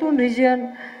বিজিবির নতুন রিজিয়ন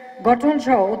গঠন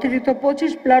সহ অতিরিক্ত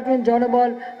 25 প্লাটুন জনবল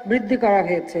বৃদ্ধি করা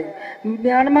হয়েছে।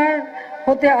 মিয়ানমার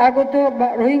হতে আগত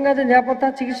রোহিঙ্গাদের নিরাপত্তা,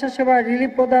 চিকিৎসা সেবা,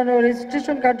 রিলিফ প্রদান ও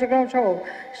রেজিস্ট্রেশন কার্যক্রম সহ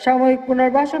সাময়িক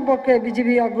পুনর্বাসন প্রক্রিয়ায়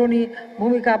বিজিবি অগ্রণী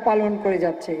ভূমিকা পালন করে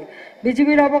যাচ্ছে।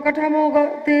 বিজিবির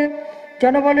অবকাঠামোতে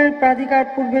জনবলের প্রাধিকার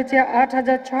পূর্বে চেয়ে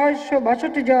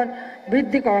 8662 জন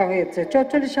বৃদ্ধি করা হয়েছে।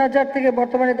 44,000 থেকে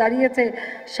বর্তমানে দাঁড়িয়েছে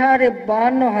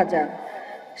 52,500।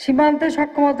 সীমান্তে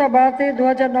সক্ষমতা বাড়াতে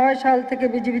 2009 সাল থেকে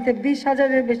বিজিবিতে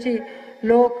 20,000-এর বেশি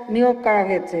লোক নিয়োগ করা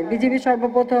হয়েছে। বিজিবি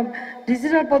সর্বপ্রথম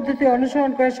ডিজিটাল পদ্ধতি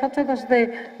অনুসরণ করে স্বচ্ছতার সাথে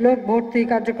লোক ভর্তি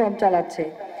কার্যক্রম চালাচ্ছে।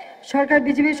 সরকার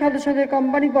বিজিবি সদস্যদের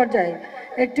কোম্পানি পর্যায়ে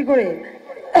একটি করে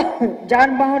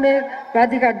যানবাহনের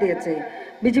প্রাধিকার দিয়েছে।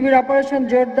 বিজিবির operation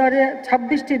জোরদারে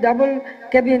 26টি double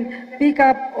cabin pick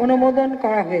up অনুমোদন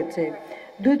করা হয়েছে।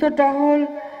 দ্রুত টহল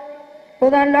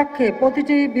প্রধান লক্ষ্যে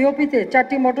প্রতিটি বিওপিতে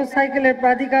 4টি মোটরসাইকেলের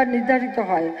প্রাধিকার নির্ধারিত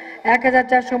হয়।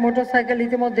 1400 মোটরসাইকেল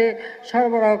ইতিমধ্যে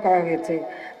সরবরাহ করা হয়েছে।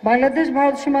 বাংলাদেশ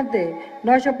ভারত সীমান্তে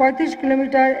 935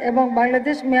 কিলোমিটার এবং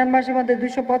বাংলাদেশ মিয়ানমার সীমান্তে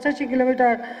 285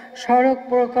 কিলোমিটার সড়ক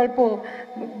প্রকল্প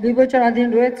বিবেচনাধীন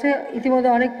রয়েছে। ইতিমধ্যে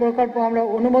অনেক প্রকল্প আমরা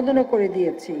অনুমোদনও করে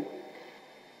দিয়েছি।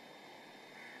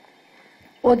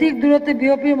 অধিক দূরত্বে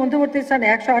বিওপির মধ্যবর্তী স্থানে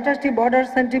 128টি বর্ডার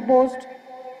সেন্ট্রি পোস্ট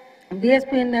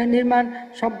বিএসপি নির্মাণ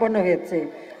সম্পন্ন হয়েছে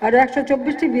আর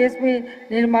 124টি বিএসপি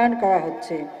নির্মাণ করা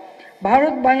হচ্ছে।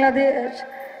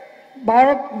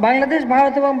 বাংলাদেশ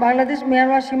ভারত এবং বাংলাদেশ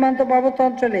মিয়ানমার সীমান্ত পার্বত্য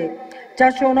অঞ্চলে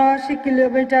 479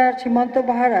 কিলোমিটার সীমান্ত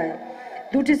পাহারায়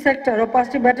 2টি সেক্টর ও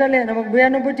 5টি ব্যাটালিয়ন এবং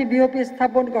 92টি বিওপি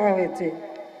স্থাপন করা হয়েছে।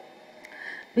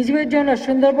 বিজিবির জন্য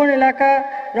সুন্দরবন এলাকা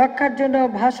রক্ষার জন্য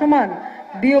ভাসমান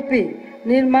বিওপি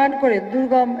নির্মাণ করে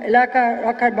দুর্গম এলাকা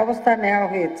রক্ষার ব্যবস্থা নেওয়া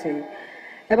হয়েছে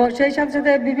এবং সেই সাথে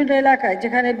সাথে বিভিন্ন এলাকায়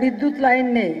যেখানে বিদ্যুৎ লাইন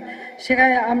নেই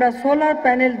সেখানে আমরা সোলার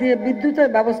প্যানেল দিয়ে বিদ্যুতের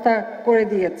ব্যবস্থা করে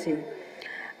দিয়েছি।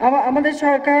 আমাদের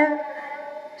সরকার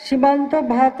সীমান্ত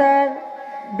ভাতার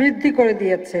বৃদ্ধি করে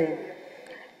দিয়েছে।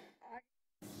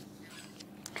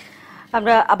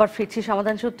 আমরা আবার ফিরছি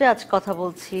সমাধান সূত্রে। আজ কথা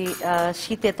বলছি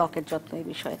শীতে ত্বকের যত্ন এই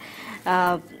বিষয়ে।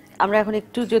 আমরা এখন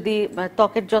একটু যদি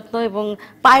ত্বকের যত্ন এবং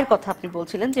পায়ের কথা আপনি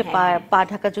বলছিলেন যে পা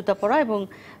ঢাকা জুতা পরা এবং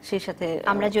সেই সাথে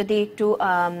আমরা যদি একটু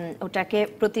ওটাকে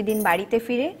প্রতিদিন বাড়িতে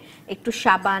ফিরে একটু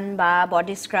সাবান বা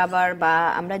বডি স্ক্রাবার বা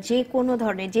আমরা যে কোনো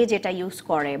ধরনের যেটা ইউজ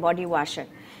করে বডি ওয়াশার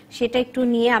সেটা একটু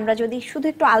নিয়ে আমরা যদি শুধু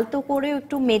একটু আলতো করে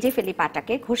একটু মেজে ফেলি,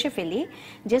 পাটাকে ঘষে ফেলি,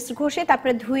 জাস্ট ঘষে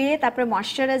তারপরে ধুয়ে তারপরে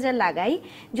ময়শ্চারাইজার লাগাই,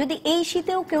 যদি এই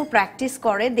শীতেও কেউ প্র্যাকটিস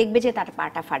করে দেখবে যে তার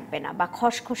পাটা ফাটবে না বা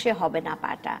খসখসে হবে না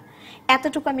পাটা।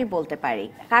 এতটুকু আমি বলতে পারি,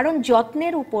 কারণ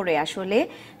যত্নের উপরে আসলে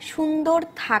সুন্দর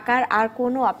থাকার আর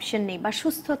কোনো অপশন নেই বা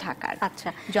সুস্থ থাকার। আচ্ছা,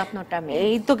 যত্নটা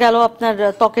এই তো গেল আপনার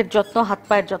ত্বকের যত্ন, হাত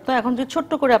পায়ের যত্ন। এখন যদি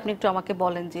ছোট্ট করে আপনি একটু আমাকে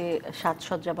বলেন যে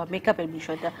সাজসজ্জা বা মেকআপের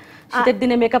বিষয়টা। শীতের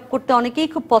দিনে মেকআপ করতে অনেকেই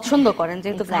খুব পছন্দ করেন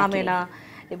যেহেতু ঘামে না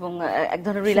এবং এক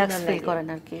ধরনের রিল্যাক্স ফিল করেন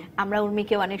আর কি। আমরা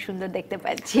উর্মিকে অনেক সুন্দর দেখতে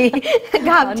পাচ্ছি,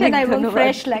 ঘামছে না এবং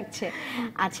ফ্রেশ লাগছে।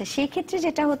 আচ্ছা, সেই ক্ষেত্রে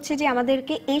যেটা হচ্ছে যে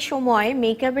আমাদেরকে এই সময়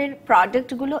মেকআপের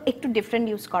প্রোডাক্টগুলো একটু ডিফারেন্ট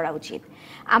ইউজ করা উচিত।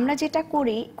 আমরা যেটা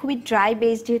করি খুবই ড্রাই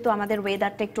বেস, যেহেতু আমাদের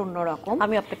ওয়েদারটা একটু অন্যরকম।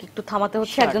 আমি আপনাকে একটু থামাতে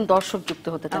হচ্ছে, একজন দর্শক যুক্ত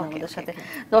হতে চান আমাদের সাথে।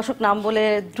 দর্শক নাম বলে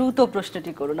দ্রুত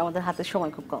প্রশ্নটি করুন, আমাদের হাতে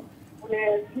সময় খুব কম।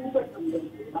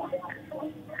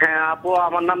 হ্যাঁ আপু,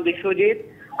 আমার নাম বিশ্বজিৎ।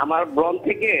 আমার ব্রণ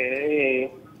থেকে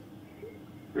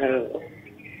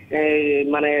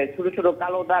মানে ছোট ছোট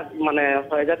কালো দাগ মানে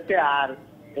হয়ে যাচ্ছে, আর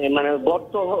মানে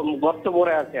গর্ত গর্ত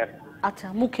ভরে আছে আর কি। আচ্ছা,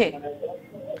 মুখে।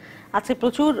 আচ্ছা,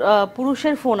 প্রচুর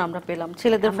পুরুষের ফোন আমরা পেলাম,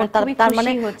 ছেলেদের ফোন, আমরা খুবই তার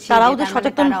মানে খুশি হচ্ছি তারাও যে যে তার মানে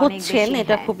সচেতন তারা অনেক হচ্ছেন, বেশি,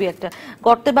 এটা হ্যাঁ। খুবই একটা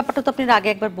গর্তের ব্যাপারটা তো আপনি আগে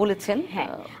একবার বলেছেন। হ্যাঁ,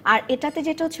 আর এটাতে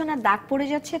যেটা হচ্ছে না, দাগ পড়ে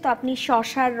যাচ্ছে, তো আপনি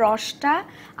শসার রসটা,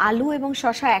 আলু এবং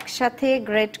শসা একসাথে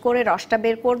গ্রেট করে রসটা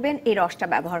বের করবেন, এই রসটা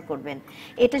ব্যবহার করবেন।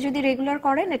 এটা যদি রেগুলার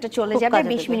করেন এটা চলে খুব যাবে, কাজে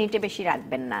 20 দেবে। মিনিটে বেশি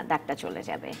রাখবেন না, দাগটা চলে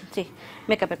যাবে। জি,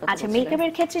 মেকআপের কথা আচ্ছা, বলছিলেন।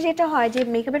 মেকআপের ক্ষেত্রে যেটা হয় যে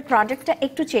মেকআপের প্রোডাক্টটা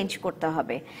একটু চেঞ্জ করতে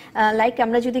হবে। লাইক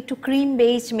আমরা যদি একটু ক্রিম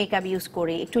বেসড মেকআপ ইউজ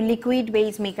করি, একটু লিকুইড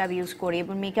বেসড মেকআপ ইউজ করি,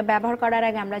 এবং মেকআপ ব্যবহার করার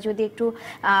আগে আমরা যদি একটু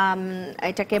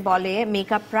এটাকে বলে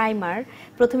মেকআপ প্রাইমার,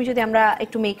 প্রথমে যদি আমরা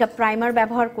একটু মেকআপ প্রাইমার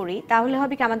ব্যবহার করি, তাহলে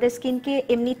হবে কি আমাদের স্কিনকে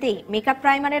এমনিতেই মেকআপ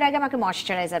প্রাইমারের আগে আমাকে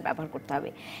ময়শ্চারাইজার ব্যবহার করতে হবে।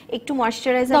 একটু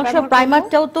ময়শ্চারাইজার ব্যবহার করব।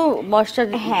 প্রাইমারটাও তো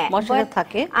হ্যাঁ, ময়শ্চারাইজার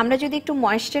থাকে। আমরা যদি একটু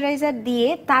ময়শ্চারাইজার দিয়ে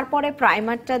তারপরে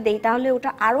প্রাইমারটা দেই তাহলে ওটা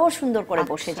আরো সুন্দর করে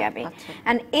বসে যাবে।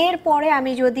 এন্ড এরপরে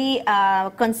আমি যদি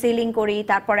কনসিলিং করি,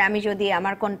 তারপরে আমি যদি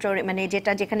আমার কন্ট্রোল মানে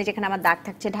যেটা যেখানে যেখানে আমার দাগ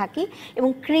থাকছে ঢাকি, এবং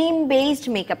ক্রিম বেসড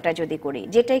মেকআপটা যদি করি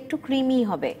যেটা একটু ক্রিমি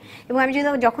হবে, এবং আমি যদি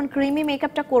যখন ক্রিমি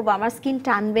মেকআপটা করব আমার স্কিন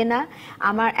টানবে না,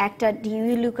 আমার একটা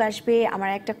ডিউই লুক আসবে, আমার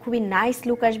একটা খুবই নাইস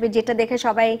লুক আসবে, যেটা দেখে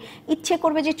সবাই ইচ্ছে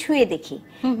করবে যে ছুঁয়ে দেখি।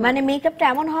 মানে মেকআপটা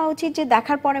এমন হওয়া উচিত যে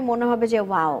দেখার পরে মনে হবে যে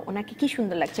ওয়াও, ওনাকে কি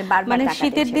সুন্দর লাগছে, বারবার মানে তাকাতে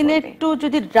শীতের ইচ্ছে দিনে করবে। একটু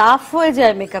যদি রাফ হয়ে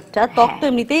যায় মেকআপটা, ত্বক তো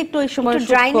এমনিতেই একটু এই সময় একটু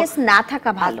ড্রাইনেস না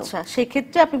থাকা ভালো। আচ্ছা,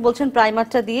 সেক্ষেত্রে আপনি বলছেন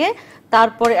প্রাইমারটা দিয়ে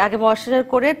তারপরে আগে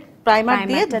ময়শ্চারাইজার করে প্রাইমার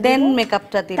দিয়ে দেন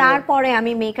মেকআপটা দিলে, তারপরে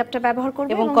আমি মেকআপটা ব্যবহার করব,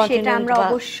 এবং সেটা আমরা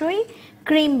অবশ্যই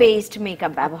ক্রিম বেসড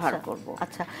মেকআপ ব্যবহার করব।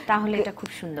 আচ্ছা, তাহলে এটা খুব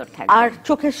সুন্দর থাকবে। আর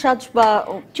চোখের সাজ বা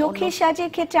চোখের সাজের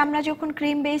ক্ষেত্রে আমরা যখন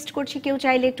ক্রিম বেসড করছি, কেউ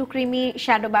চাইলে একটু ক্রিমি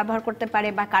শ্যাডো ব্যবহার করতে পারে,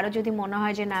 বা কারো যদি মনে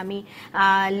হয় যে না আমি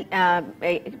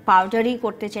পাউডারই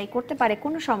করতে চাই, করতে পারে,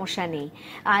 কোনো সমস্যা নেই।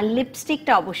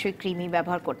 লিপস্টিকটা অবশ্যই ক্রিমি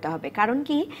ব্যবহার করতে হবে, কারণ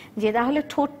কি যে তাহলে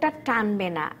ঠোঁটটা টানবে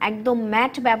না। একদম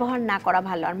ম্যাট ব্যবহার না করা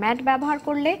ভালো, আর ম্যাট ব্যবহার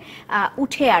করলে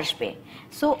উঠে আসবে।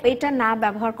 সো এটা না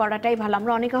ব্যবহার করাটাই ভালো।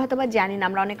 আমরা অনেকে হয়তো বা জানি না,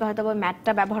 আমরা অনেকে হয়তো বা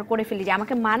ম্যাটটা ব্যবহার করে ফেলি যে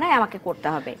আমাকে মানায়, আমাকে করতে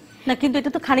হবে না, কিন্তু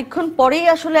এটা তো খানিকক্ষণ পরেই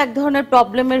আসলে এক ধরনের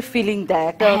প্রবলেমের ফিলিং দেয়,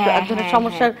 এক ধরনের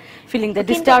সমস্যার ফিলিং দেয়,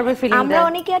 ডিস্টার্বের ফিলিং দেয়। আমরা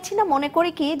অনেকে আছি না, মনে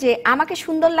করি কি যে আমাকে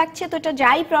সুন্দর লাগছে, তো এটা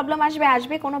যাই প্রবলেম আসবে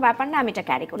আসবে, কোনো ব্যাপার না, আমি এটা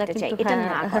ক্যারি করতে চাই। এটা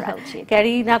না করা উচিত।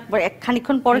 ক্যারি না,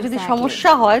 খানিকক্ষণ পরে যদি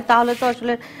সমস্যা হয় তাহলে তো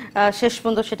আসলে শেষ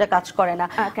পর্যন্ত সেটা কাজ করে না।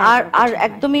 আর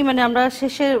একদমই মানে আমরা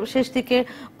শেষ দিকে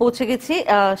পৌঁছে গেছি।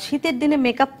 শীতের দিনে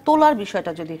মেকআপ তোলার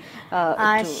বিষয়টা যদি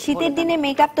শীতের দিনে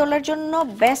মেকআপ তোলার জন্য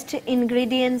বেস্ট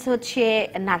ইনগ্রেডিয়েন্টস হচ্ছে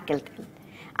নারকেল তেল।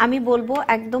 আমি বলবো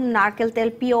একদম নারকেল তেল,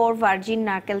 পিওর ভার্জিন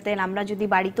নারকেল তেল। আমরা যদি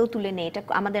বাড়িতেও তুলে নেই, এটা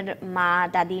আমাদের মা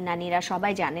দাদি নানিরা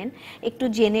সবাই জানেন, একটু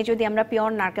জেনে যদি আমরা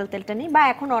পিওর নারকেল তেলটা নিই, বা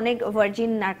এখন অনেক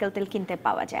ভার্জিন নারকেল তেল কিনতে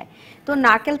পাওয়া যায়, তো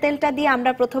নারকেল তেলটা দিয়ে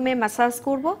আমরা প্রথমে মাসাজ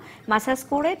করব। মাসাজ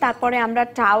করে তারপরে আমরা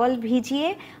টাওয়াল ভিজিয়ে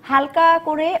হালকা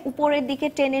করে উপরের দিকে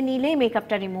টেনে নিলেই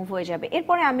মেকআপটা রিমুভ হয়ে যাবে।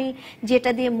 এরপরে আমি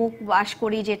যেটা দিয়ে মুখ ওয়াশ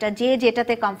করি,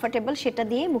 যেটাতে কমফোর্টেবল সেটা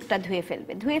দিয়ে মুখটা ধুয়ে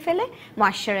ফেলবে, ধুয়ে ফেলে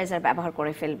ময়শ্চারাইজার ব্যবহার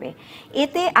করে ফেলবে।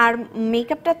 এতে আর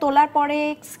মেকআপটা তোলার পরে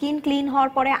স্কিন ক্লিন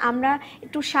হওয়ার পরে আমরা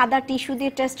একটু সাদা টিস্যু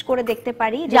দিয়ে টেস্ট করে দেখতে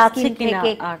পারি যে স্কিন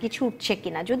থেকে কিছু উঠছে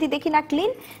কিনা। যদি দেখি না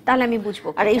ক্লিন, তাহলে আমি বুঝবো।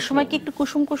 আর এই সময় কি একটু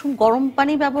কুসুম কুসুম গরম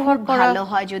পানি ব্যবহার করা ভালো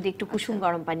হয়, যদি একটু কুসুম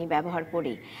গরম পানি ব্যবহার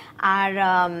করি। আর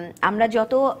আমরা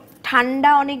যত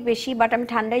ঠান্ডা অনেক বেশি, বাট আমি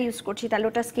ঠান্ডা ইউজ করছি, তাহলে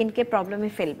ওটা স্কিনকে প্রবলেমে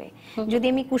ফেলবে। যদি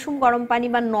আমি কুসুম গরম পানি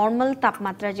বা নর্মাল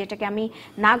তাপমাত্রা, যেটাকে আমি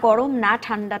না গরম না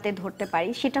ঠান্ডাতে ধরতে পারি,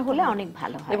 সেটা হলে অনেক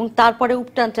ভালো হয়। এবং তারপরে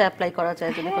উপটানটা অ্যাপ্লাই করা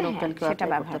যায়, যদি কোনো উপটান কেউ সেটা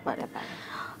অ্যাপ্লাই ব্যবহার করতে পারে। করতে পারে।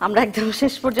 আমরা একদম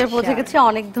শেষ পর্যায়ে পৌঁছে গেছি।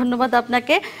 অনেক ধন্যবাদ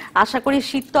আপনাকে। আশা করি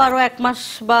শীত তো আরো 1 মাস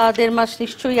বা 1.5 মাস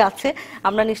নিশ্চয়ই আছে।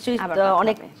 আমরা নিশ্চয়ই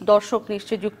অনেক দর্শক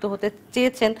নিশ্চয়ই যুক্ত হতে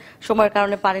চেয়েছেন, সময়ের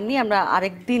কারণে পারেননি। আমরা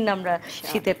আরেকদিন আমরা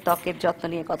শীতের ত্বকের যত্ন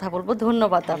নিয়ে কথা বলবো।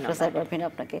 ধন্যবাদ আফরোজা পারভিন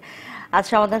আপনাকে। আজ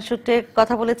সমাধান সূত্রে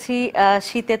কথা বলেছি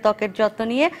শীতের ত্বকের যত্ন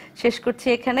নিয়ে। শেষ করছি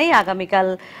এখানেই। আগামীকাল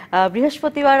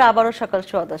বৃহস্পতিবার আবারও সকাল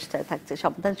 10:15টায় থাকছে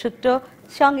সমাধান সূত্র।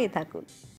 সঙ্গেই থাকুন।